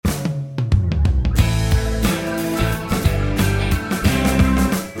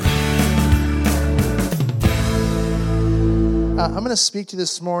I'm going to speak to you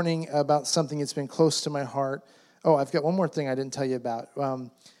this morning about something that's been close to my heart. Oh, I've got one more thing I didn't tell you about.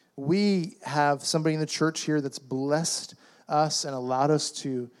 We have somebody in the church here that's blessed us and allowed us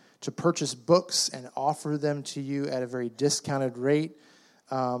to purchase books and offer them to you at a very discounted rate.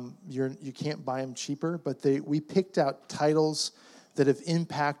 You can't buy them cheaper, but we picked out titles that have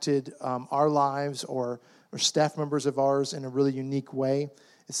impacted our lives or staff members of ours in a really unique way.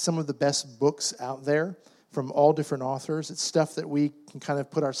 It's some of the best books out there from all different authors. It's stuff that we can kind of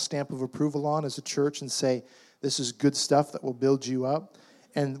put our stamp of approval on as a church and say, this is good stuff that will build you up.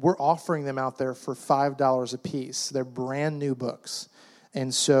 And we're offering them out there for $5 a piece. They're brand new books.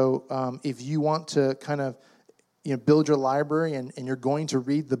 And so if you want to kind of build your library and you're going to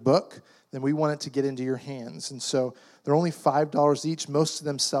read the book, then we want it to get into your hands. And so they're only $5 each. Most of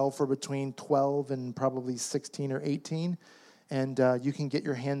them sell for between $12 and probably $16 or $18. And you can get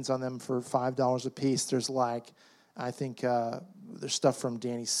your hands on them for $5 a piece. There's there's stuff from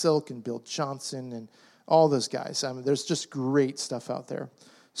Danny Silk and Bill Johnson and all those guys. There's just great stuff out there.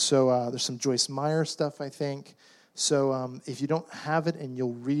 So there's some Joyce Meyer stuff, I think. So if you don't have it and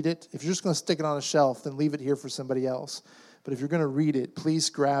you'll read it, if you're just going to stick it on a shelf, then leave it here for somebody else. But if you're going to read it, please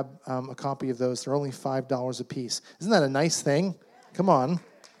grab a copy of those. They're only $5 a piece. Isn't that a nice thing? Come on.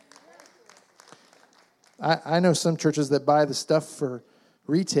 I know some churches that buy the stuff for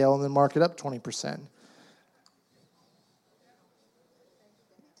retail and then mark it up 20%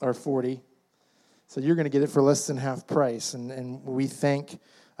 or 40%. So you're going to get it for less than half price. And we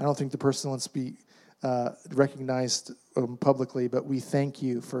I don't think the person wants to be recognized publicly, but we thank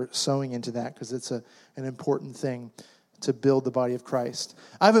you for sowing into that because it's an important thing to build the body of Christ.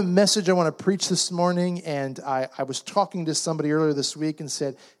 I have a message I want to preach this morning, and I was talking to somebody earlier this week and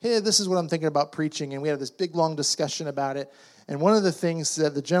said, hey, this is what I'm thinking about preaching, and we had this big, long discussion about it, and one of the things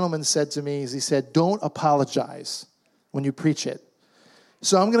that the gentleman said to me is he said, don't apologize when you preach it.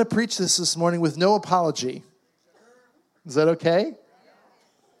 So I'm going to preach this morning with no apology. Is that okay?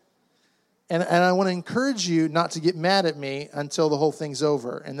 And I want to encourage you not to get mad at me until the whole thing's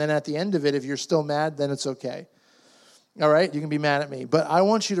over, and then at the end of it, if you're still mad, then it's okay. All right, you can be mad at me. But I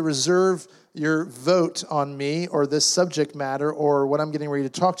want you to reserve your vote on me or this subject matter or what I'm getting ready to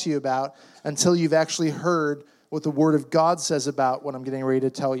talk to you about until you've actually heard what the Word of God says about what I'm getting ready to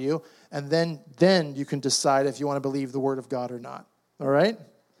tell you. And then you can decide if you want to believe the Word of God or not. All right?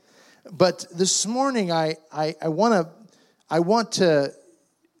 But this morning, I want to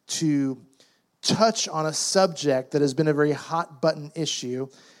touch on a subject that has been a very hot button issue.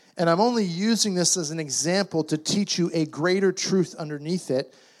 And I'm only using this as an example to teach you a greater truth underneath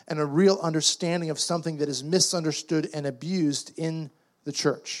it and a real understanding of something that is misunderstood and abused in the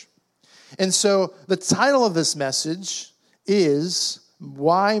church. And so the title of this message is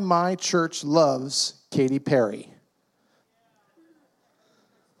Why My Church Loves Katy Perry.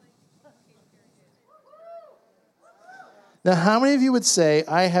 Now, how many of you would say,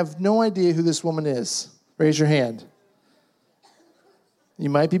 I have no idea who this woman is? Raise your hand. You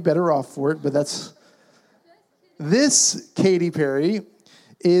might be better off for it, but this Katy Perry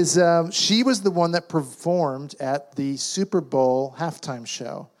is, she was the one that performed at the Super Bowl halftime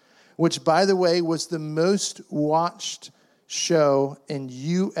show, which, by the way, was the most watched show in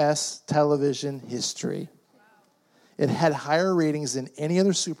U.S. television history. It had higher ratings than any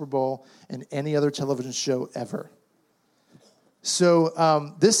other Super Bowl and any other television show ever.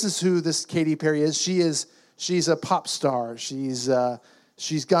 So this is who this Katy Perry is. She's a pop star. She's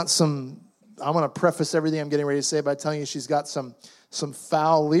got some, I'm going to preface everything I'm getting ready to say by telling you she's got some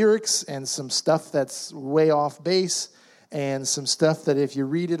foul lyrics and some stuff that's way off base and some stuff that if you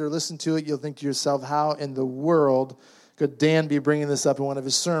read it or listen to it, you'll think to yourself, how in the world could Dan be bringing this up in one of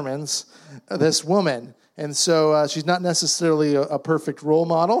his sermons, this woman? And so she's not necessarily a perfect role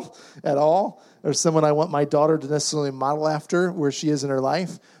model at all, or someone I want my daughter to necessarily model after where she is in her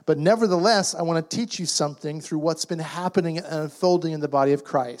life. But nevertheless, I want to teach you something through what's been happening and unfolding in the body of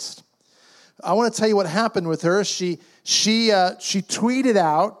Christ. I want to tell you what happened with her. She tweeted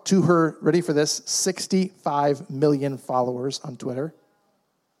out to her, ready for this, 65 million followers on Twitter.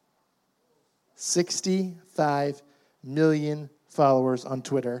 65 million followers on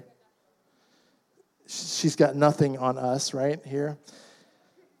Twitter. She's got nothing on us right here.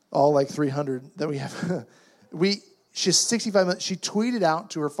 All like 300 that we have. She's 65 million. She tweeted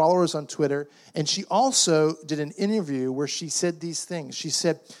out to her followers on Twitter, and she also did an interview where she said these things. She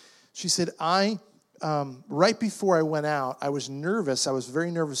said, right before I went out, I was nervous. I was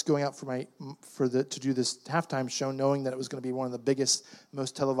very nervous going out to do this halftime show, knowing that it was going to be one of the biggest,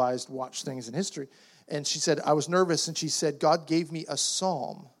 most televised watched things in history. And she said, I was nervous, and she said, God gave me a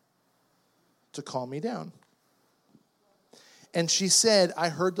psalm to calm me down. And she said, I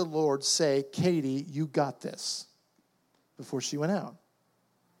heard the Lord say, Katy, you got this, before she went out.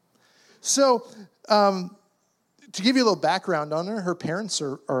 So, to give you a little background on her parents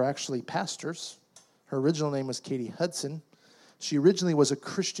are actually pastors. Her original name was Katy Hudson. She originally was a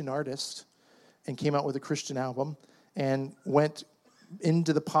Christian artist and came out with a Christian album and went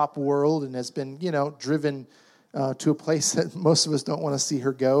into the pop world and has been, driven to a place that most of us don't want to see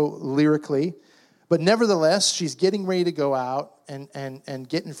her go lyrically. But nevertheless, she's getting ready to go out and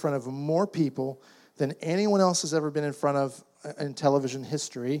get in front of more people than anyone else has ever been in front of in television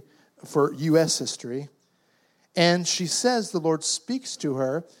history, for U.S. history. And she says the Lord speaks to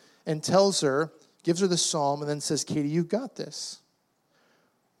her and tells her, gives her the psalm, and then says, Katy, you got this.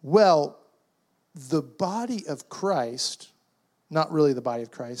 Well, the body of Christ, not really the body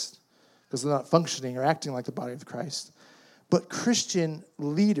of Christ, because they're not functioning or acting like the body of Christ, but Christian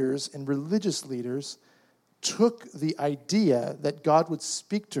leaders and religious leaders took the idea that God would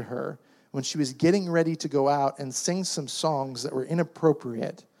speak to her when she was getting ready to go out and sing some songs that were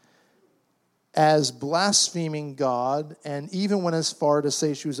inappropriate as blaspheming God, and even went as far to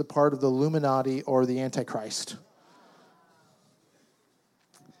say she was a part of the Illuminati or the Antichrist.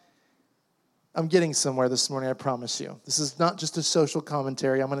 I'm getting somewhere this morning, I promise you. This is not just a social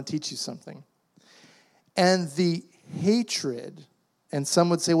commentary. I'm going to teach you something. And the hatred, and some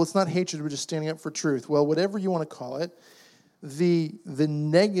would say, well, it's not hatred, we're just standing up for truth. Well, whatever you want to call it, the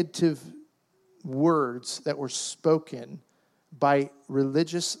negative words that were spoken by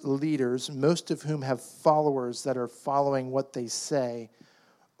religious leaders, most of whom have followers that are following what they say,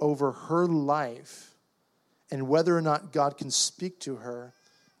 over her life and whether or not God can speak to her,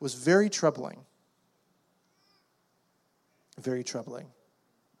 was very troubling. Very troubling.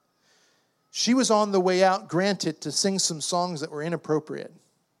 She was on the way out, granted, to sing some songs that were inappropriate.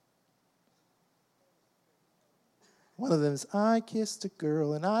 One of them is, I kissed a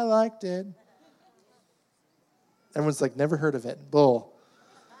girl and I liked it. Everyone's like, never heard of it. Bull.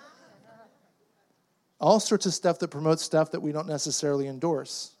 All sorts of stuff that promotes stuff that we don't necessarily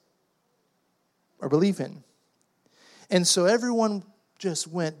endorse or believe in. And so everyone just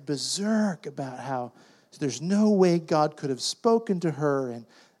went berserk about how there's no way God could have spoken to her, and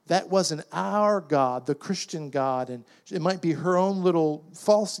that wasn't our God, the Christian God, and it might be her own little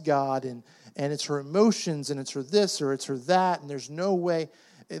false God, and it's her emotions, and it's her this, or it's her that, and there's no way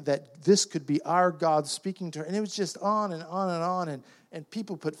that this could be our God speaking to her. And it was just on and on and on, and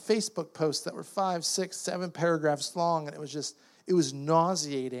people put Facebook posts that were 5, 6, 7 paragraphs long, and it was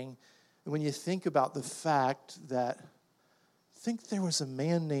nauseating when you think about the fact that, I think there was a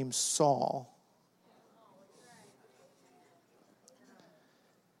man named Saul.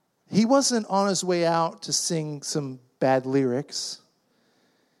 He wasn't on his way out to sing some bad lyrics.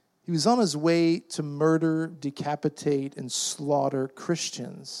 He was on his way to murder, decapitate, and slaughter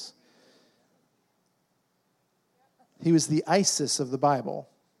Christians. He was the ISIS of the Bible,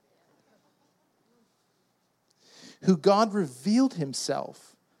 who God revealed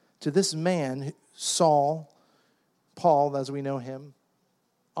himself to this man, Saul, Paul, as we know him,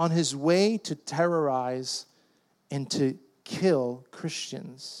 on his way to terrorize and to kill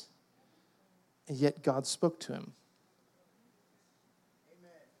Christians. And yet God spoke to him.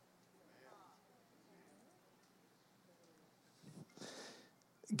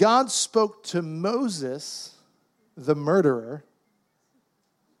 God spoke to Moses, the murderer,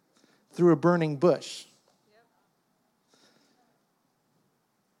 through a burning bush.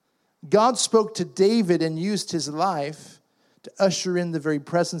 God spoke to David and used his life to usher in the very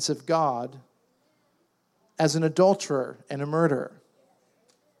presence of God as an adulterer and a murderer.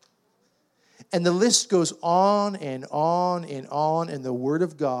 And the list goes on and on and on in the Word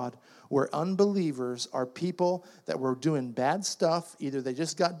of God, where unbelievers are people that were doing bad stuff. Either they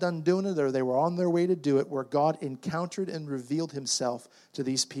just got done doing it or they were on their way to do it, where God encountered and revealed himself to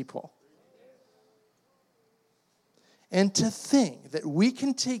these people. And to think that we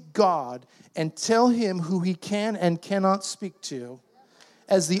can take God and tell him who he can and cannot speak to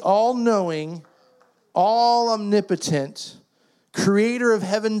as the all-knowing, all-omnipotent creator of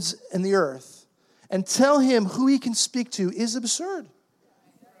heavens and the earth, and tell him who he can speak to is absurd.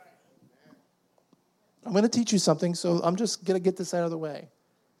 I'm going to teach you something, so I'm just going to get this out of the way.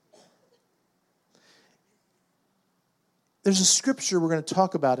 There's a scripture we're going to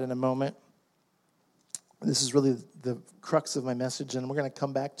talk about in a moment. This is really the crux of my message, and we're going to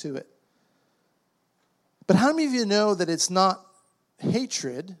come back to it. But how many of you know that it's not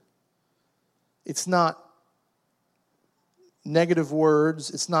hatred, it's not negative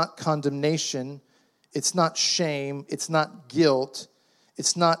words, it's not condemnation, it's not shame, it's not guilt,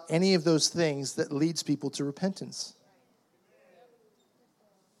 it's not any of those things that leads people to repentance?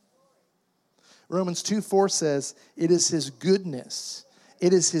 Romans 2:4 says, it is his goodness,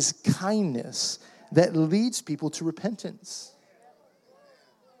 it is his kindness that leads people to repentance.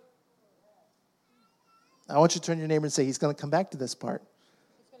 I want you to turn to your neighbor and say, he's going to come back to this part.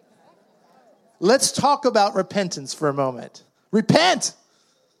 Let's talk about repentance for a moment. Repent!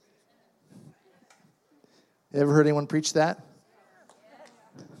 You ever heard anyone preach that?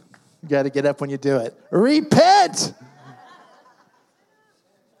 You got to get up when you do it. Repent!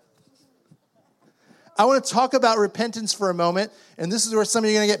 I want to talk about repentance for a moment, and this is where some of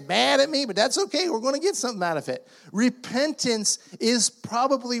you are going to get mad at me, but that's okay. We're going to get something out of it. Repentance is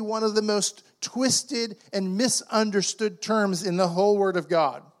probably one of the most twisted and misunderstood terms in the whole Word of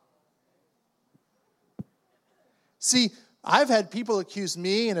God. See, I've had people accuse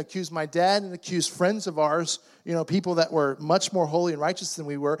me and accuse my dad and accuse friends of ours, people that were much more holy and righteous than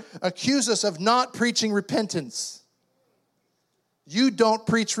we were, accuse us of not preaching repentance. You don't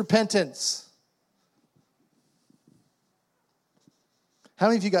preach repentance. How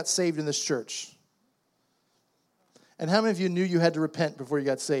many of you got saved in this church? And how many of you knew you had to repent before you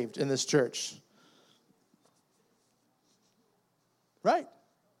got saved in this church? Right.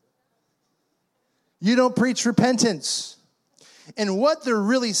 You don't preach repentance. And what they're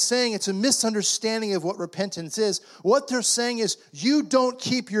really saying, it's a misunderstanding of what repentance is. What they're saying is, you don't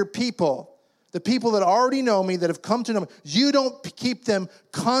keep your people, the people that already know me, that have come to know me, you don't keep them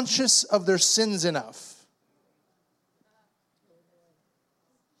conscious of their sins enough.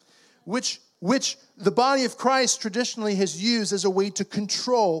 Which the body of Christ traditionally has used as a way to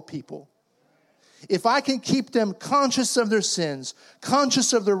control people. If I can keep them conscious of their sins,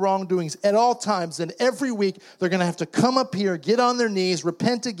 conscious of their wrongdoings at all times, then every week they're going to have to come up here, get on their knees,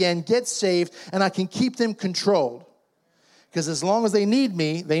 repent again, get saved, and I can keep them controlled. Because as long as they need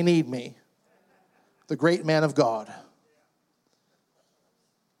me, they need me. The great man of God.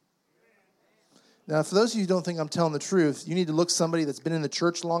 Now, for those of you who don't think I'm telling the truth, you need to look somebody that's been in the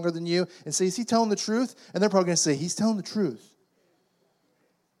church longer than you and say, is he telling the truth? And they're probably going to say, he's telling the truth.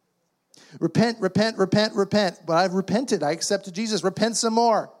 Repent, repent, repent, repent. But I've repented. I accepted Jesus. Repent some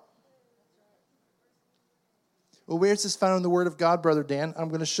more. Well, where's this found in the Word of God, Brother Dan? I'm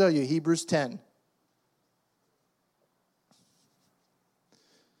going to show you. Hebrews 10.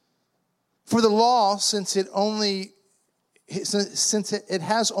 For the law, since it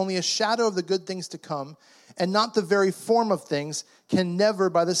has only a shadow of the good things to come, and not the very form of things, can never,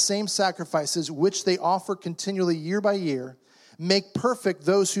 by the same sacrifices which they offer continually year by year, make perfect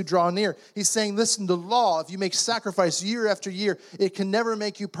those who draw near. He's saying, listen, the law, if you make sacrifice year after year, it can never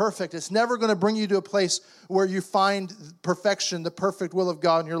make you perfect. It's never going to bring you to a place where you find perfection, the perfect will of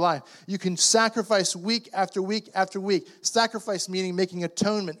God in your life. You can sacrifice week after week after week. Sacrifice meaning making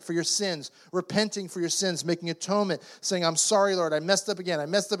atonement for your sins, repenting for your sins, making atonement, saying, I'm sorry, Lord, I messed up again, I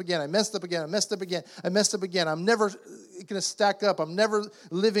messed up again, I messed up again, I messed up again, I messed up again. I'm never going to stack up. I'm never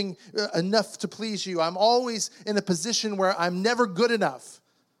living enough to please you. I'm always in a position where I'm never good enough.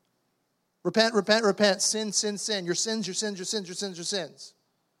 Repent, repent, repent. Sin, sin, sin. Your sins, your sins, your sins, your sins, your sins.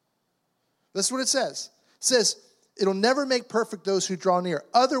 That's what it says. It says, it'll never make perfect those who draw near.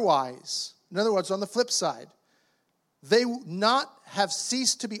 Otherwise, in other words, on the flip side, they will not have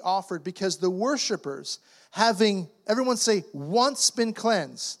ceased to be offered because the worshipers, having, everyone say, once been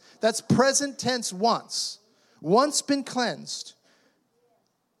cleansed. That's present tense once been cleansed,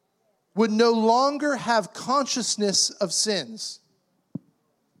 would no longer have consciousness of sins.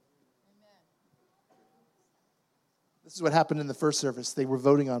 This is what happened in the first service. They were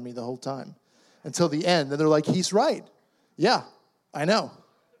voting on me the whole time until the end. And they're like, he's right. Yeah, I know.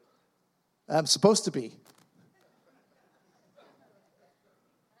 I'm supposed to be.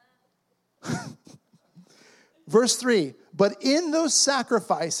 Verse 3, but in those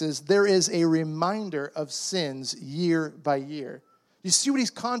sacrifices, there is a reminder of sins year by year. You see what he's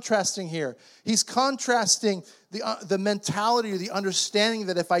contrasting here? He's contrasting the mentality or the understanding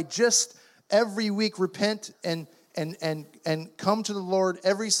that if I just every week repent and come to the Lord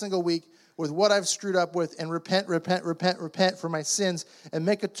every single week with what I've screwed up with and repent for my sins and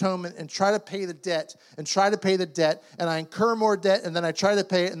make atonement and try to pay the debt and I incur more debt and then I try to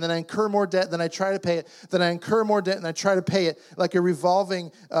pay it and then I incur more debt then I try to pay it then I incur more debt and I try to pay it like a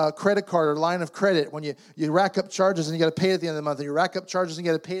revolving credit card or line of credit when you rack up charges and you got to pay it at the end of the month and you rack up charges and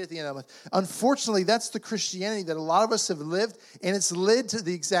you got to pay it at the end of the month. Unfortunately, that's the Christianity that a lot of us have lived, and it's led to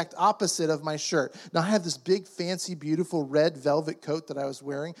the exact opposite of my shirt. Now I have this big fancy beautiful red velvet coat that I was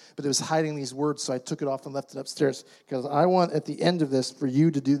wearing, but it was hiding these words, so I took it off and left it upstairs because I want at the end of this for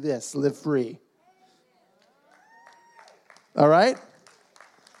you to do this, live free. All right?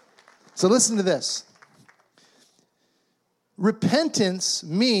 So listen to this. Repentance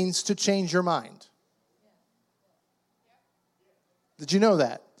means to change your mind. Did you know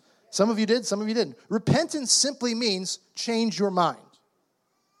that? Some of you did, some of you didn't. Repentance simply means change your mind.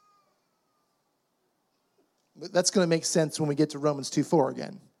 But that's going to make sense when we get to Romans 2:4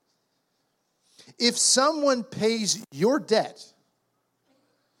 again. If someone pays your debt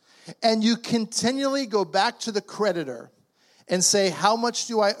and you continually go back to the creditor and say, how much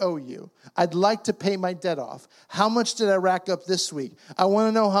do I owe you? I'd like to pay my debt off. How much did I rack up this week? I want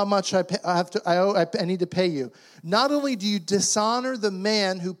to know how much I need to pay you. Not only do you dishonor the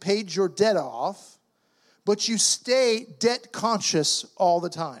man who paid your debt off, but you stay debt conscious all the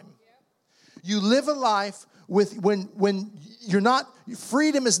time. You live a life when you're not,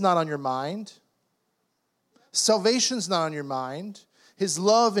 freedom is not on your mind. Salvation's not on your mind. His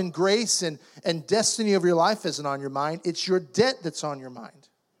love and grace and destiny of your life isn't on your mind. It's your debt that's on your mind.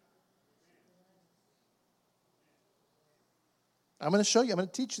 I'm going to show you. I'm going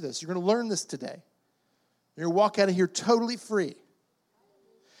to teach you this. You're going to learn this today. You're going to walk out of here totally free.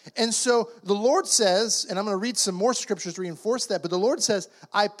 And so the Lord says, and I'm going to read some more scriptures to reinforce that, but the Lord says,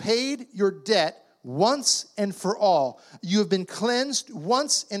 I paid your debt once and for all. You have been cleansed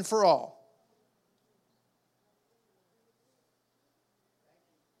once and for all.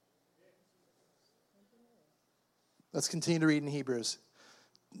 Let's continue to read in Hebrews.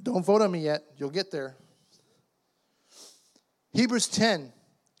 Don't vote on me yet. You'll get there. Hebrews 10,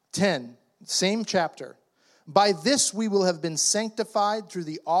 same chapter. By this we will have been sanctified through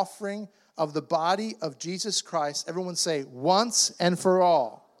the offering of the body of Jesus Christ. Everyone say, once and for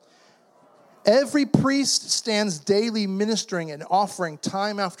all. Every priest stands daily ministering and offering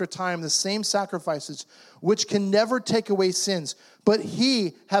time after time the same sacrifices, which can never take away sins. But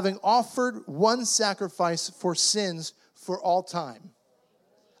he, having offered one sacrifice for sins for all time.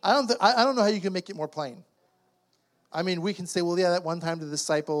 I don't know how you can make it more plain. I mean, we can say, well, yeah, that one time to the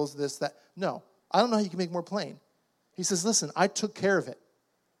disciples, this, that. No, I don't know how you can make it more plain. He says, listen, I took care of it.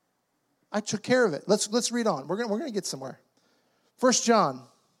 I took care of it. Let's read on. We're gonna get somewhere. 1 John.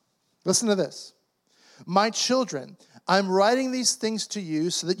 Listen to this. My children, I'm writing these things to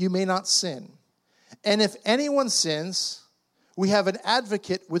you so that you may not sin. And if anyone sins, we have an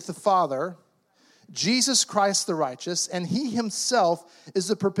advocate with the Father, Jesus Christ the righteous, and he himself is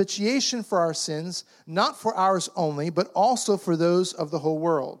the propitiation for our sins, not for ours only, but also for those of the whole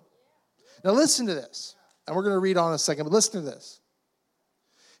world. Now listen to this. And we're going to read on in a second, but listen to this.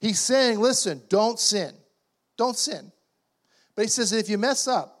 He's saying, listen, don't sin. Don't sin. But he says that if you mess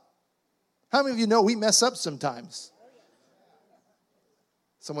up, how many of you know we mess up sometimes?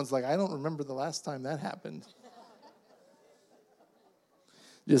 Someone's like, I don't remember the last time that happened.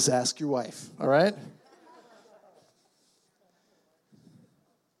 Just ask your wife, all right?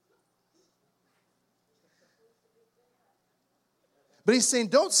 But he's saying,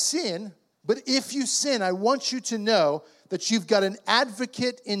 don't sin, but if you sin, I want you to know that you've got an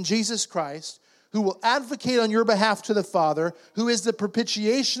advocate in Jesus Christ who will advocate on your behalf to the Father, who is the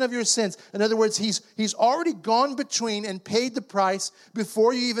propitiation of your sins. In other words, he's already gone between and paid the price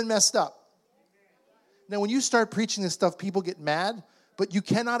before you even messed up. Now, when you start preaching this stuff, people get mad, but you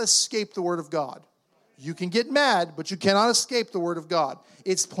cannot escape the Word of God. You can get mad, but you cannot escape the Word of God.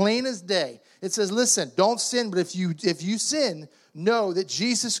 It's plain as day. It says, listen, don't sin, but if you sin, know that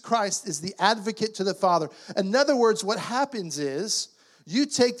Jesus Christ is the advocate to the Father. In other words, what happens is, you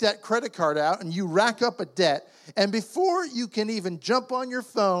take that credit card out and you rack up a debt, and before you can even jump on your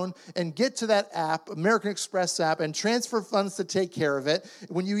phone and get to that app, American Express app, and transfer funds to take care of it,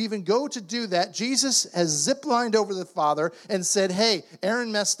 when you even go to do that, Jesus has ziplined over the Father and said, hey,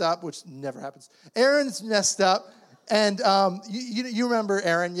 Aaron messed up, which never happens. Aaron's messed up, and you remember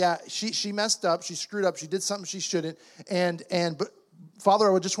Aaron, yeah, she messed up, she screwed up, she did something she shouldn't, but Father, I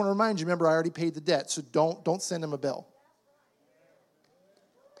would just want to remind you, remember, I already paid the debt, so don't send him a bill.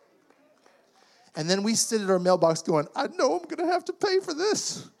 And then we sit at our mailbox going, I know I'm going to have to pay for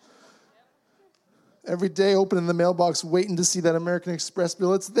this. Every day opening the mailbox, waiting to see that American Express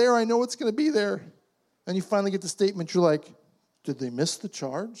bill. It's there. I know it's going to be there. And you finally get the statement. You're like, did they miss the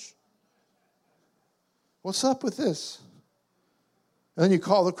charge? What's up with this? And then you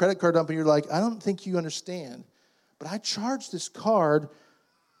call the credit card company. You're like, I don't think you understand. But I charged this card,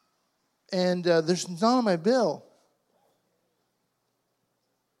 and there's none on my bill.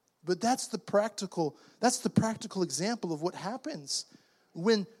 But that's the practical example of what happens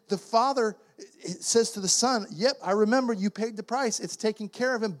when the Father says to the Son, yep, I remember you paid the price. It's taken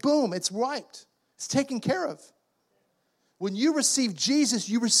care of, and boom, it's wiped. It's taken care of. When you receive Jesus,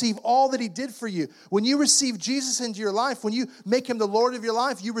 you receive all that he did for you. When you receive Jesus into your life, when you make him the Lord of your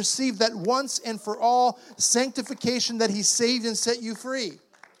life, you receive that once and for all sanctification that he saved and set you free.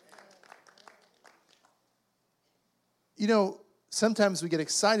 You know, sometimes we get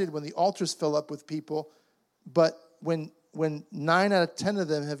excited when the altars fill up with people, but when 9 out of 10 of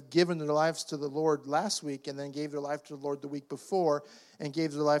them have given their lives to the Lord last week and then gave their life to the Lord the week before and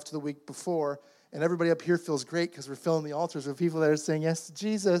gave their life to the week before, and everybody up here feels great because we're filling the altars with people that are saying yes to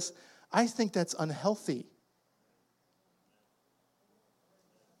Jesus, I think that's unhealthy.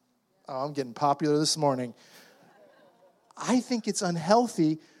 Oh, I'm getting popular this morning. I think it's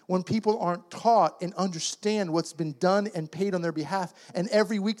unhealthy when people aren't taught and understand what's been done and paid on their behalf, and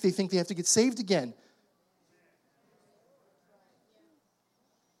every week they think they have to get saved again.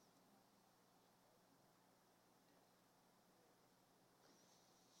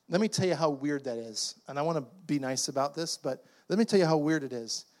 Let me tell you how weird that is. And I want to be nice about this, but let me tell you how weird it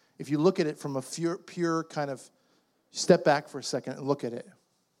is. If you look at it from a pure kind of, step back for a second and look at it.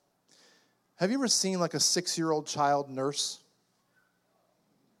 Have you ever seen like a 6-year-old child nurse?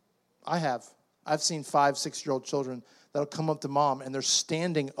 I have. I've seen 5, 6-year-old children that'll come up to mom and they're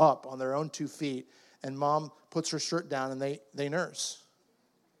standing up on their own 2 feet and mom puts her shirt down and they nurse.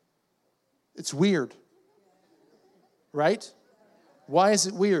 It's weird. Right? Why is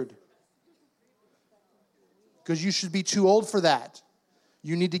it weird? Because you should be too old for that.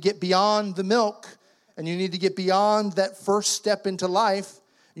 You need to get beyond the milk, and you need to get beyond that first step into life.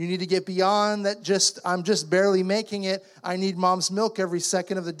 You need to get beyond that I'm just barely making it. I need mom's milk every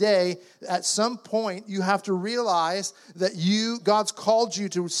second of the day. At some point, you have to realize that God's called you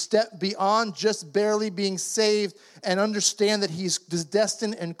to step beyond just barely being saved and understand that he's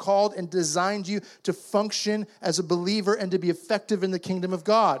destined and called and designed you to function as a believer and to be effective in the kingdom of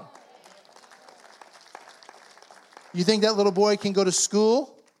God. You think that little boy can go to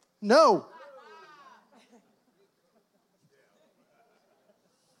school? No.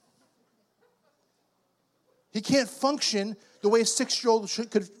 He can't function the way a 6-year-old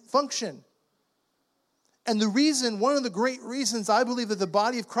could function. And one of the great reasons I believe that the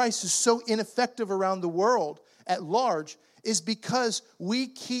body of Christ is so ineffective around the world at large is because we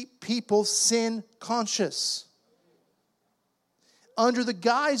keep people sin conscious under the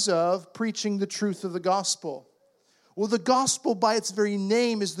guise of preaching the truth of the gospel. Well, the gospel by its very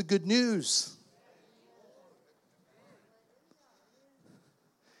name is the good news.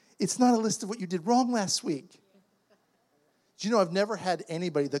 It's not a list of what you did wrong last week. Do you know I've never had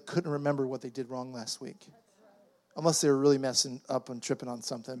anybody that couldn't remember what they did wrong last week? Unless they were really messing up and tripping on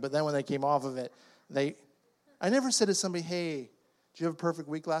something. But then when they came off of it, I never said to somebody, hey, did you have a perfect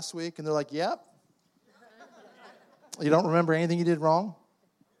week last week? And they're like, yep. You don't remember anything you did wrong?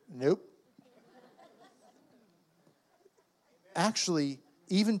 Nope. Actually,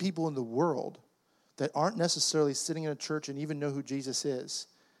 even people in the world that aren't necessarily sitting in a church and even know who Jesus is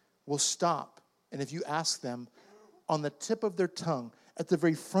will stop. And if you ask them, on the tip of their tongue, at the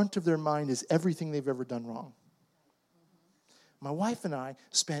very front of their mind is everything they've ever done wrong. My wife and I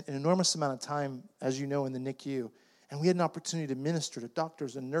spent an enormous amount of time, as you know, in the NICU, and we had an opportunity to minister to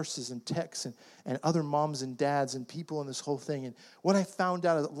doctors and nurses and techs and other moms and dads and people in this whole thing. And what I found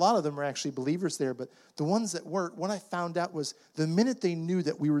out, a lot of them are actually believers there, but the ones that weren't, what I found out was the minute they knew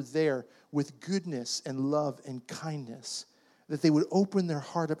that we were there with goodness and love and kindness, that they would open their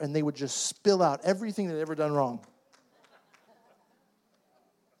heart up and they would just spill out everything they'd ever done wrong.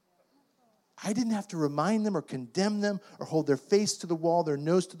 I didn't have to remind them or condemn them or hold their face to the wall, their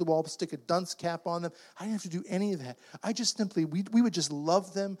nose to the wall, stick a dunce cap on them. I didn't have to do any of that. I just simply, we would just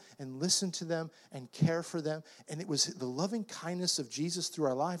love them and listen to them and care for them. And it was the loving kindness of Jesus through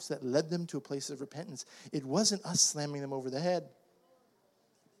our lives that led them to a place of repentance. It wasn't us slamming them over the head.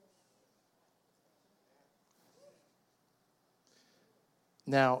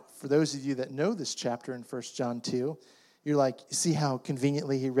 Now, for those of you that know this chapter in 1 John 2, you're like, see how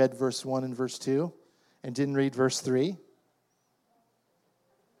conveniently he read verse 1 and verse 2 and didn't read verse 3?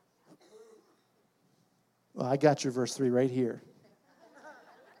 Well, I got your verse 3 right here.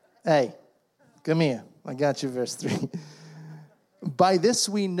 Hey, come here. I got your verse 3. By this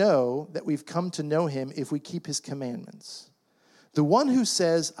we know that we've come to know him if we keep his commandments. The one who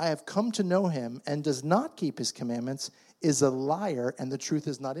says, I have come to know him and does not keep his commandments is a liar and the truth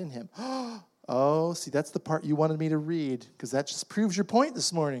is not in him. Oh, see, that's the part you wanted me to read because that just proves your point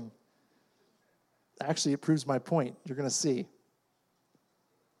this morning. Actually, it proves my point. You're going to see. It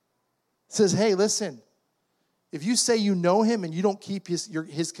says, hey, listen, if you say you know him and you don't keep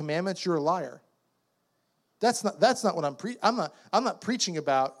his commandments, you're a liar. That's not what I'm preaching. I'm not preaching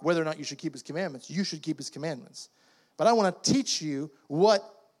about whether or not you should keep his commandments. You should keep his commandments. But I want to teach you what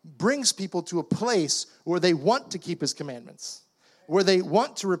brings people to a place where they want to keep his commandments, where they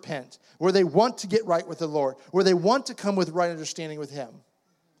want to repent, where they want to get right with the Lord, where they want to come with right understanding with him.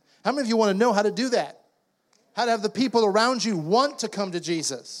 How many of you want to know how to do that? How to have the people around you want to come to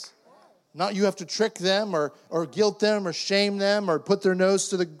Jesus? Not you have to trick them or guilt them or shame them or put their nose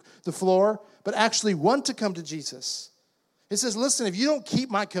to the floor, but actually want to come to Jesus. It says, listen, if you don't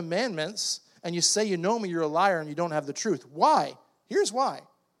keep my commandments and you say you know me, you're a liar and you don't have the truth. Why? Here's why.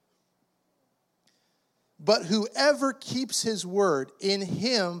 But whoever keeps his word, in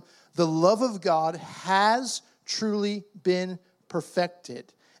him the love of God has truly been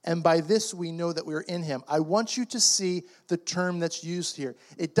perfected. And by this we know that we're in him. I want you to see the term that's used here.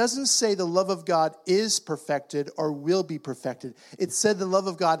 It doesn't say the love of God is perfected or will be perfected. It said the love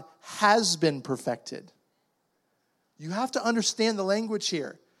of God has been perfected. You have to understand the language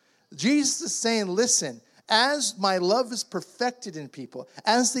here. Jesus is saying, listen, as my love is perfected in people,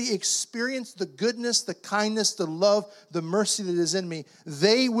 as they experience the goodness, the kindness, the love, the mercy that is in me,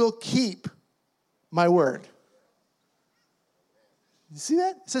 they will keep my word. You see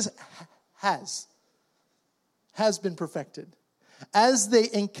that? It says has been perfected. As they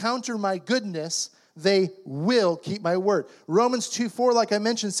encounter my goodness, they will keep my word. Romans 2:4, like I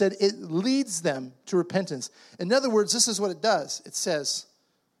mentioned, said it leads them to repentance. In other words, this is what it does. It says,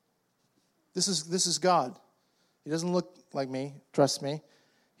 this is God. He doesn't look like me, trust me.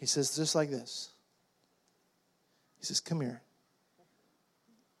 He says just like this. He says, come here.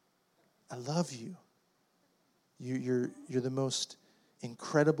 I love you. You're the most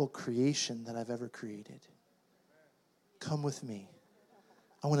incredible creation that I've ever created. Come with me.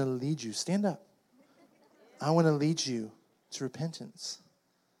 I want to lead you. Stand up. I want to lead you to repentance.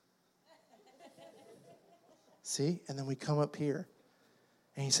 See? And then we come up here.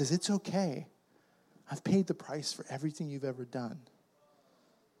 And he says, it's okay. I've paid the price for everything you've ever done.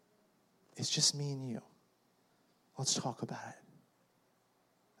 It's just me and you. Let's talk about it.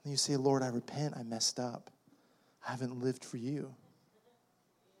 And you say, Lord, I repent. I messed up. I haven't lived for you.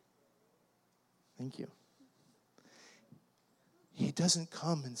 Thank you. He doesn't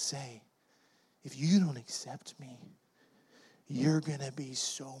come and say, if you don't accept me, you're going to be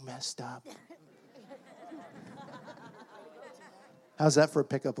so messed up. How's that for a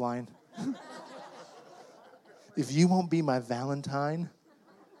pickup line? If you won't be my Valentine,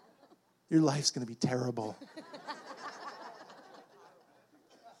 your life's going to be terrible.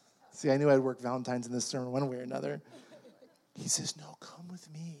 See, I knew I'd work Valentine's in this sermon one way or another. He says, no, come with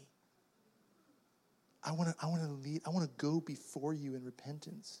me. I want to lead. I want to go before you in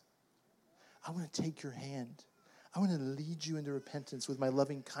repentance. I want to take your hand. I want to lead you into repentance with my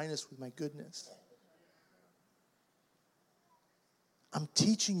loving kindness, with my goodness. I'm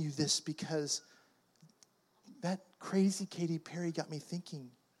teaching you this because that crazy Katy Perry got me thinking.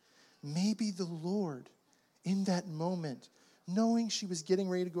 Maybe the Lord, in that moment, knowing she was getting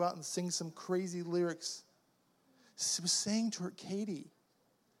ready to go out and sing some crazy lyrics, was saying to her, Katy,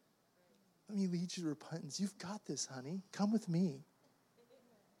 let me lead you to repentance. You've got this, honey. Come with me.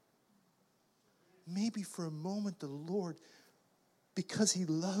 Maybe for a moment the Lord, because he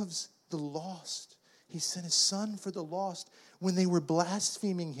loves the lost, he sent his son for the lost. When they were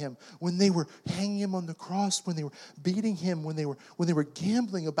blaspheming him, when they were hanging him on the cross, when they were beating him, when they were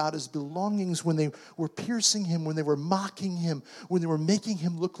gambling about his belongings, when they were piercing him, when they were mocking him, when they were making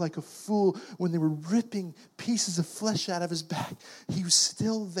him look like a fool, when they were ripping pieces of flesh out of his back, he was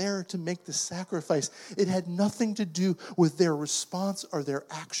still there to make the sacrifice. It had nothing to do with their response or their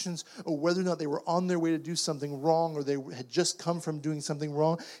actions or whether or not they were on their way to do something wrong or they had just come from doing something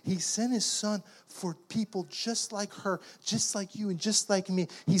wrong. He sent his son for people just like her, just like you and just like me.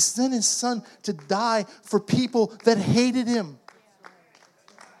 He sent his son to die for people that hated him.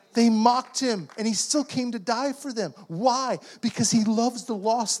 They mocked him, and he still came to die for them. Why? Because he loves the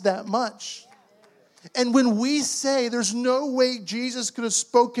lost that much. And when we say there's no way Jesus could have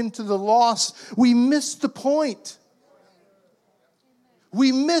spoken to the lost, we miss the point.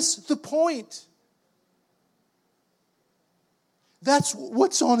 We miss the point. That's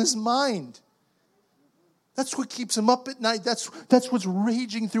what's on his mind. That's what keeps him up at night. That's what's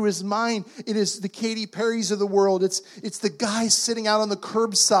raging through his mind. It is the Katy Perrys of the world. It's the guys sitting out on the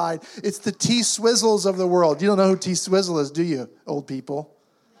curbside. It's the T Swizzles of the world. You don't know who T Swizzle is, do you, old people?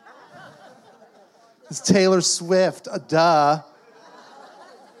 It's Taylor Swift. Duh.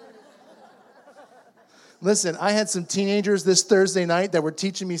 Listen, I had some teenagers this Thursday night that were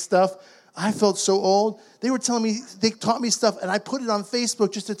teaching me stuff. I felt so old. They were telling me, they taught me stuff, and I put it on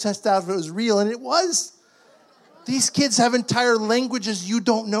Facebook just to test out if it was real, and it was. These kids have entire languages you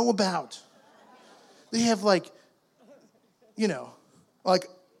don't know about. They have like like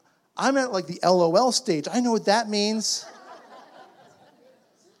I'm at like the LOL stage. I know what that means.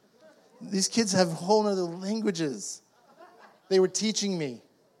 These kids have whole other languages. They were teaching me.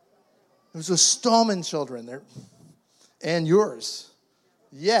 It was the Stallman children. And yours.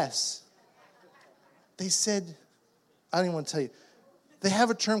 Yes. They said, I don't even want to tell you. They have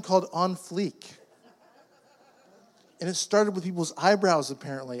a term called on fleek. And it started with people's eyebrows,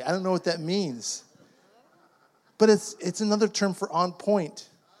 apparently. I don't know what that means. But it's another term for on point.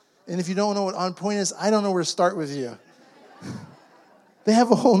 And if you don't know what on point is, I don't know where to start with you. They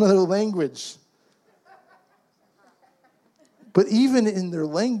have a whole other language. But even in their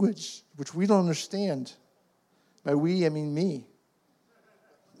language, which we don't understand, by we, I mean me.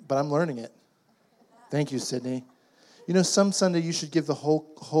 But I'm learning it. Thank you, Sydney. Some Sunday you should give the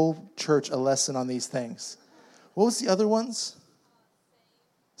whole church a lesson on these things. What was the other ones?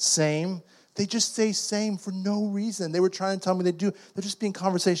 Same. They just say same for no reason. They were trying to tell me they're just being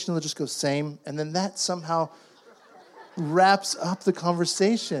conversational. They'll just go same. And then that somehow wraps up the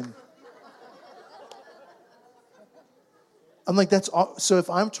conversation. I'm like, that's all. So if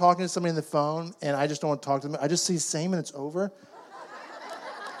I'm talking to somebody on the phone and I just don't want to talk to them, I just say same and it's over.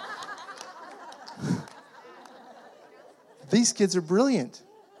 These kids are brilliant.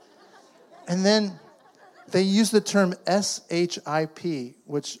 And then they use the term SHIP,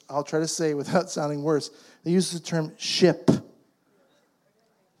 which I'll try to say without sounding worse. They use the term ship.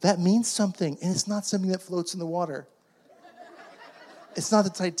 That means something, and it's not something that floats in the water. It's not the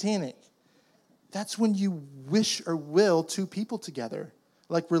Titanic. That's when you wish or will two people together,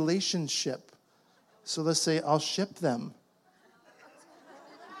 like relationship. So let's say, I'll ship them.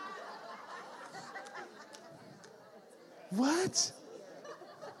 What?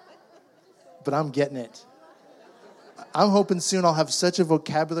 But I'm getting it. I'm hoping soon I'll have such a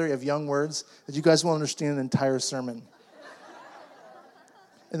vocabulary of young words that you guys will understand an entire sermon.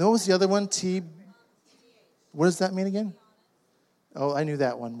 And what was the other one? What does that mean again? Oh, I knew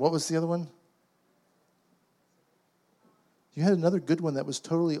that one. What was the other one? You had another good one that was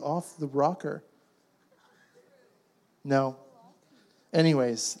totally off the rocker. No.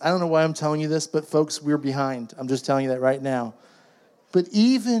 Anyways, I don't know why I'm telling you this, but folks, we're behind. I'm just telling you that right now. But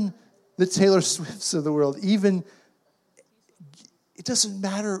even the Taylor Swifts of the world, it doesn't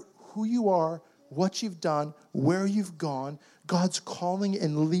matter who you are, what you've done, where you've gone. God's calling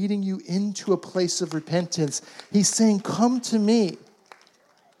and leading you into a place of repentance. He's saying, come to me.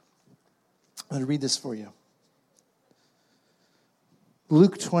 I'm going to read this for you.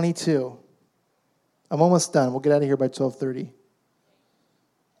 Luke 22. I'm almost done. We'll get out of here by 12:30.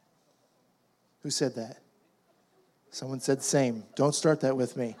 Who said that? Someone said same. Don't start that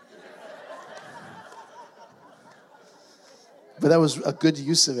with me. But that was a good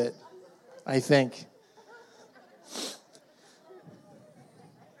use of it, I think.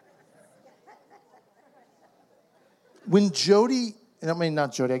 When Jody, I mean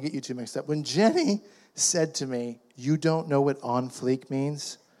not Jody, I get you two mixed up. When Jenny said to me, you don't know what on fleek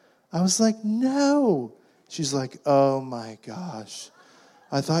means? I was like, no. She's like, oh my gosh.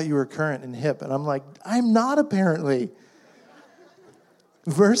 I thought you were current and hip. And I'm like, I'm not apparently.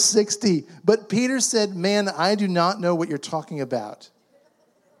 Verse 60, but Peter said, man, I do not know what you're talking about.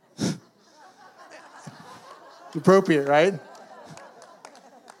 Appropriate, right?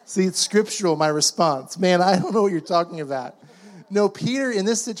 See, it's scriptural, my response. Man, I don't know what you're talking about. No, Peter, in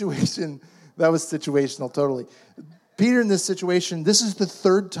this situation, that was situational, totally. Peter, in this situation, this is the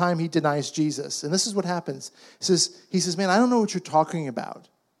third time he denies Jesus. And this is what happens. He says, man, I don't know what you're talking about.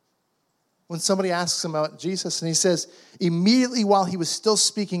 When somebody asks him about Jesus, and he says, immediately while he was still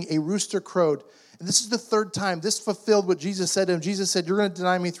speaking, a rooster crowed. And this is the third time. This fulfilled what Jesus said to him. Jesus said, you're going to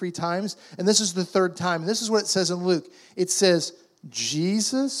deny me 3 times. And this is the third time. And this is what it says in Luke. It says,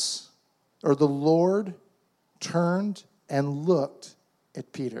 Jesus, or the Lord, turned and looked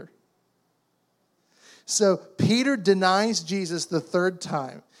at Peter. So Peter denies Jesus the third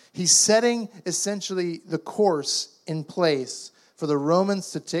time. He's setting essentially the course in place for the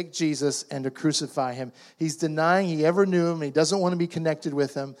Romans to take Jesus and to crucify him. He's denying he ever knew him. He doesn't want to be connected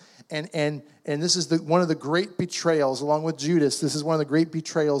with him. And this is one of the great betrayals, along with Judas. This is one of the great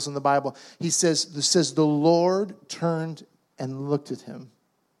betrayals in the Bible. This says the Lord turned and looked at him.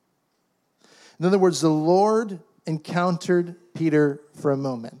 In other words, the Lord encountered Peter for a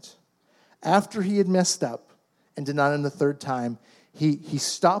moment. After he had messed up and denied him the third time, he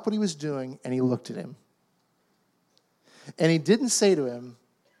stopped what he was doing and he looked at him. And he didn't say to him,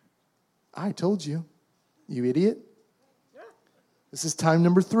 I told you, you idiot. This is time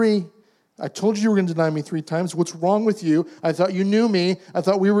number 3. I told you were going to deny me 3 times. What's wrong with you? I thought you knew me. I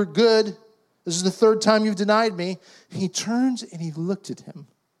thought we were good. This is the third time you've denied me. He turned and he looked at him.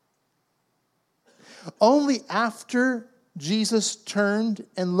 Only after Jesus turned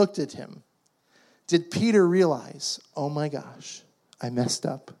and looked at him did Peter realize, oh my gosh, I messed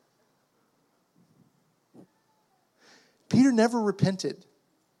up. Peter never repented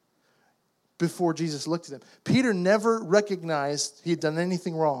before Jesus looked at him. Peter never recognized he had done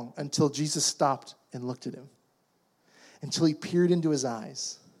anything wrong until Jesus stopped and looked at him. Until he peered into his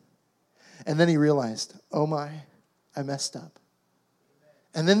eyes. And then he realized, oh my, I messed up.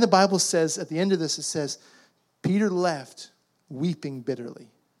 And then the Bible says, at the end of this, it says, Peter left weeping bitterly.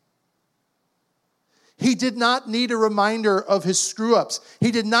 He did not need a reminder of his screw-ups.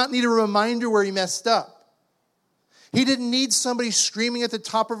 He did not need a reminder where he messed up. He didn't need somebody screaming at the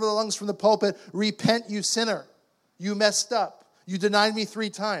top of their lungs from the pulpit, repent, you sinner. You messed up. You denied me 3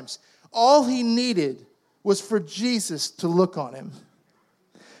 times. All he needed was for Jesus to look on him.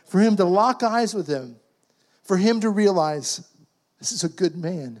 For him to lock eyes with him. For him to realize, this is a good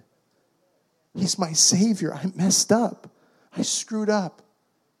man. He's my Savior. I messed up. I screwed up.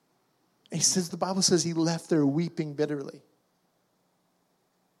 And he says, the Bible says he left there weeping bitterly.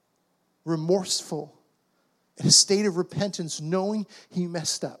 Remorseful. In a state of repentance, knowing he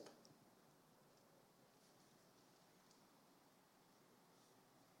messed up.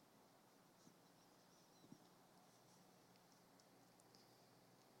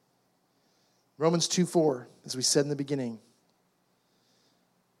 Romans 2:4, as we said in the beginning.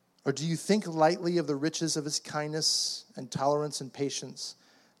 Or do you think lightly of the riches of his kindness and tolerance and patience,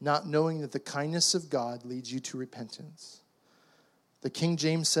 not knowing that the kindness of God leads you to repentance? The King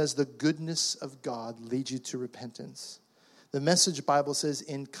James says the goodness of God leads you to repentance. The Message Bible says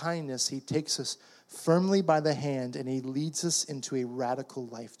in kindness he takes us firmly by the hand and he leads us into a radical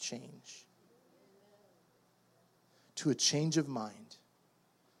life change. To a change of mind,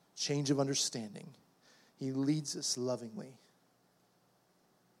 change of understanding. He leads us lovingly.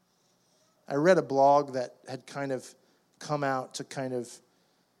 I read a blog that had kind of come out to kind of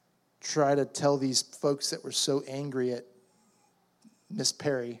try to tell these folks that were so angry at Miss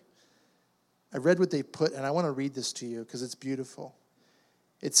Perry. I read what they put, and I want to read this to you because it's beautiful.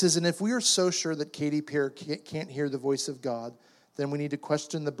 It says, and if we are so sure that Katy Perry can't hear the voice of God, then we need to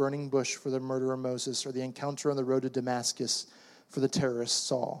question the burning bush for the murderer Moses, or the encounter on the road to Damascus for the terrorist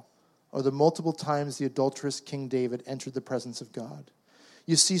Saul, or the multiple times the adulterous King David entered the presence of God.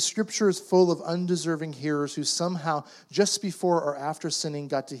 You see, Scripture is full of undeserving hearers who somehow, just before or after sinning,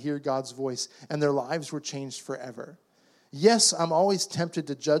 got to hear God's voice, and their lives were changed forever. Yes, I'm always tempted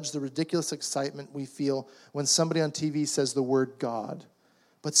to judge the ridiculous excitement we feel when somebody on TV says the word God.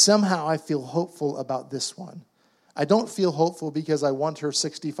 But somehow I feel hopeful about this one. I don't feel hopeful because I want her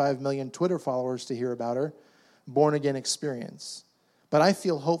 65 million Twitter followers to hear about her born-again experience. But I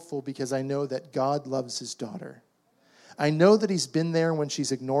feel hopeful because I know that God loves his daughter. I know that he's been there when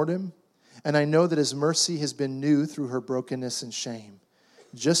she's ignored him, and I know that his mercy has been new through her brokenness and shame,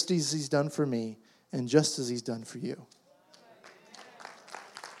 just as he's done for me and just as he's done for you.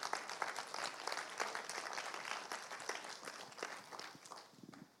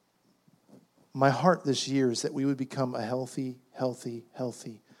 My heart this year is that we would become a healthy,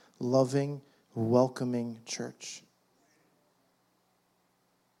 loving, welcoming church.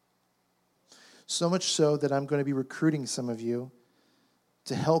 So much so that I'm going to be recruiting some of you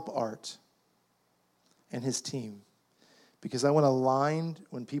to help Art and his team. Because I want to line,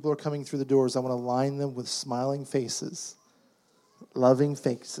 when people are coming through the doors, I want to line them with smiling faces, loving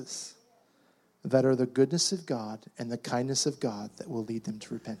faces that are the goodness of God and the kindness of God that will lead them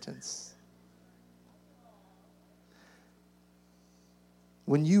to repentance.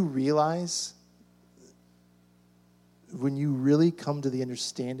 When you realize, when you really come to the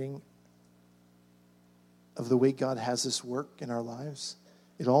understanding of the way God has this work in our lives,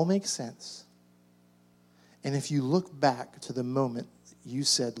 it all makes sense. And if you look back to the moment you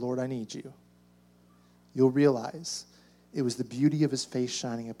said, Lord, I need you, you'll realize it was the beauty of his face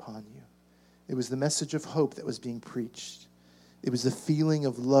shining upon you. It was the message of hope that was being preached. It was the feeling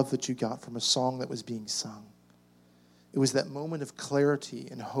of love that you got from a song that was being sung. It was that moment of clarity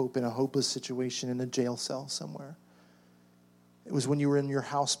and hope in a hopeless situation in a jail cell somewhere. It was when you were in your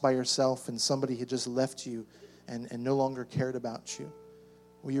house by yourself and somebody had just left you and no longer cared about you.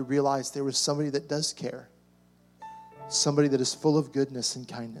 Where you realized there was somebody that does care. Somebody that is full of goodness and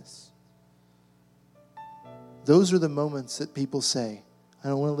kindness. Those are the moments that people say, I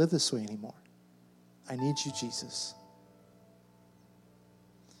don't want to live this way anymore. I need you, Jesus.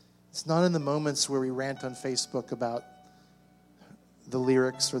 It's not in the moments where we rant on Facebook about the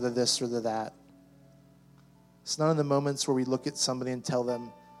lyrics or the this or the that. It's not in the moments where we look at somebody and tell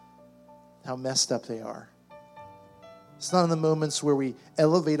them how messed up they are. It's not in the moments where we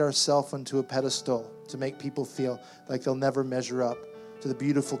elevate ourselves onto a pedestal to make people feel like they'll never measure up to the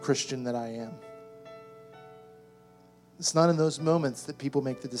beautiful Christian that I am. It's not in those moments that people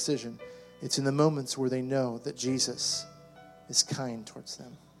make the decision. It's in the moments where they know that Jesus is kind towards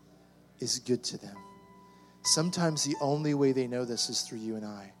them, is good to them. Sometimes the only way they know this is through you and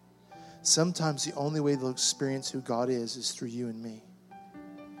I. Sometimes the only way they'll experience who God is through you and me.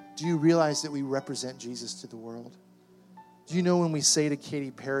 Do you realize that we represent Jesus to the world? Do you know when we say to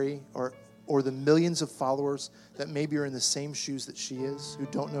Katy Perry or the millions of followers that maybe are in the same shoes that she is, who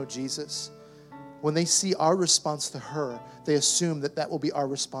don't know Jesus, when they see our response to her, they assume that that will be our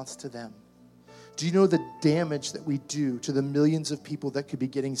response to them. Do you know the damage that we do to the millions of people that could be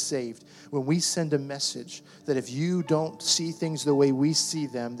getting saved when we send a message that if you don't see things the way we see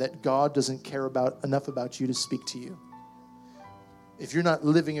them, that God doesn't care enough about you to speak to you? If you're not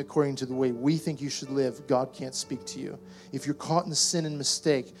living according to the way we think you should live, God can't speak to you. If you're caught in sin and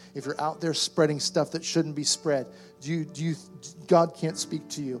mistake, if you're out there spreading stuff that shouldn't be spread, God can't speak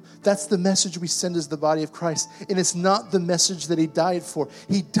to you. That's the message we send as the body of Christ. And it's not the message that he died for.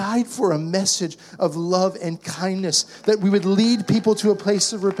 He died for a message of love and kindness, that we would lead people to a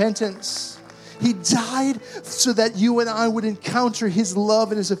place of repentance. He died so that you and I would encounter his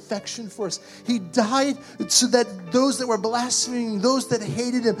love and his affection for us. He died so that those that were blaspheming, those that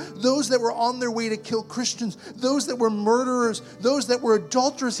hated him, those that were on their way to kill Christians, those that were murderers, those that were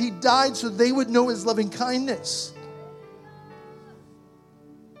adulterers, he died so they would know his loving kindness.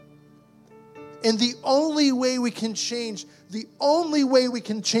 And the only way we can change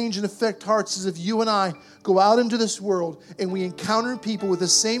and affect hearts is if you and I go out into this world and we encounter people with the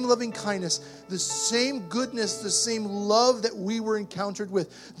same loving kindness, the same goodness, the same love that we were encountered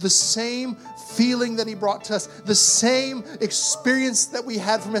with, the same feeling that he brought to us, the same experience that we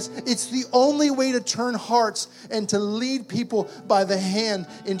had from us. It's the only way to turn hearts and to lead people by the hand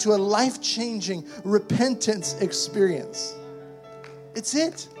into a life-changing repentance experience. It's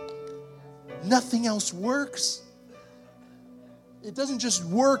it. Nothing else works. It doesn't just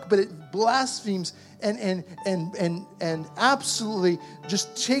work, but it blasphemes and absolutely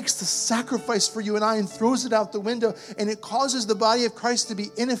just takes the sacrifice for you and I and throws it out the window, and it causes the body of Christ to be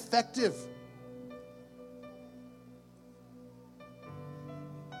ineffective.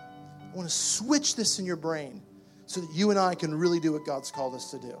 I want to switch this in your brain so that you and I can really do what God's called us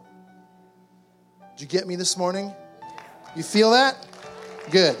to do. Did you get me this morning? You feel that?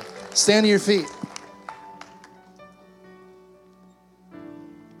 Good. Stand to your feet.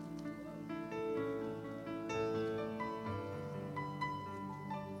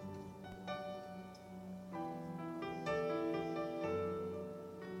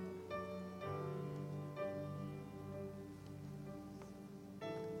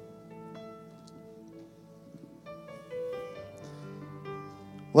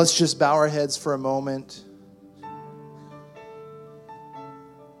 Let's just bow our heads for a moment.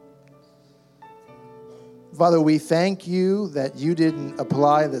 Father, we thank you that you didn't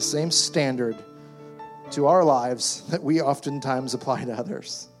apply the same standard to our lives that we oftentimes apply to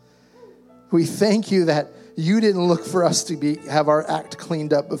others. We thank you that you didn't look for us to have our act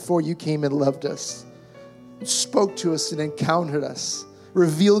cleaned up before you came and loved us, spoke to us and encountered us,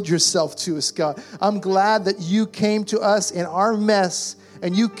 revealed yourself to us, God. I'm glad that you came to us in our mess,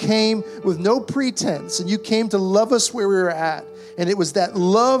 and you came with no pretense, and you came to love us where we were at. And it was that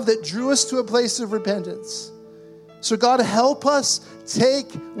love that drew us to a place of repentance. So God, help us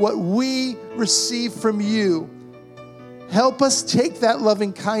take what we receive from you. Help us take that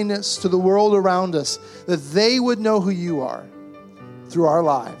loving kindness to the world around us, that they would know who you are through our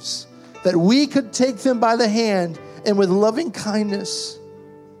lives. That we could take them by the hand and with loving kindness,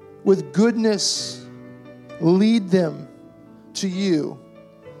 with goodness, lead them to you.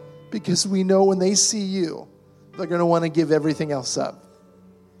 Because we know when they see you, they're going to want to give everything else up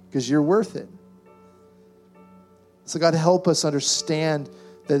because you're worth it. So God, help us understand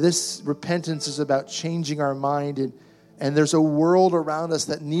that this repentance is about changing our mind, and there's a world around us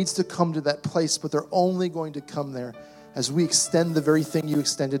that needs to come to that place, but they're only going to come there as we extend the very thing you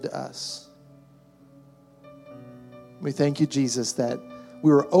extended to us. We thank you, Jesus, that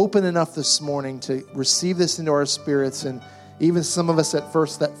we were open enough this morning to receive this into our spirits, and even some of us at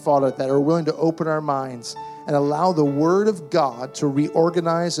first that fought it, that are willing to open our minds and allow the Word of God to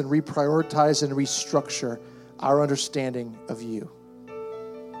reorganize and reprioritize and restructure our understanding of you.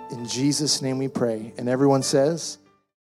 In Jesus' name we pray. And everyone says,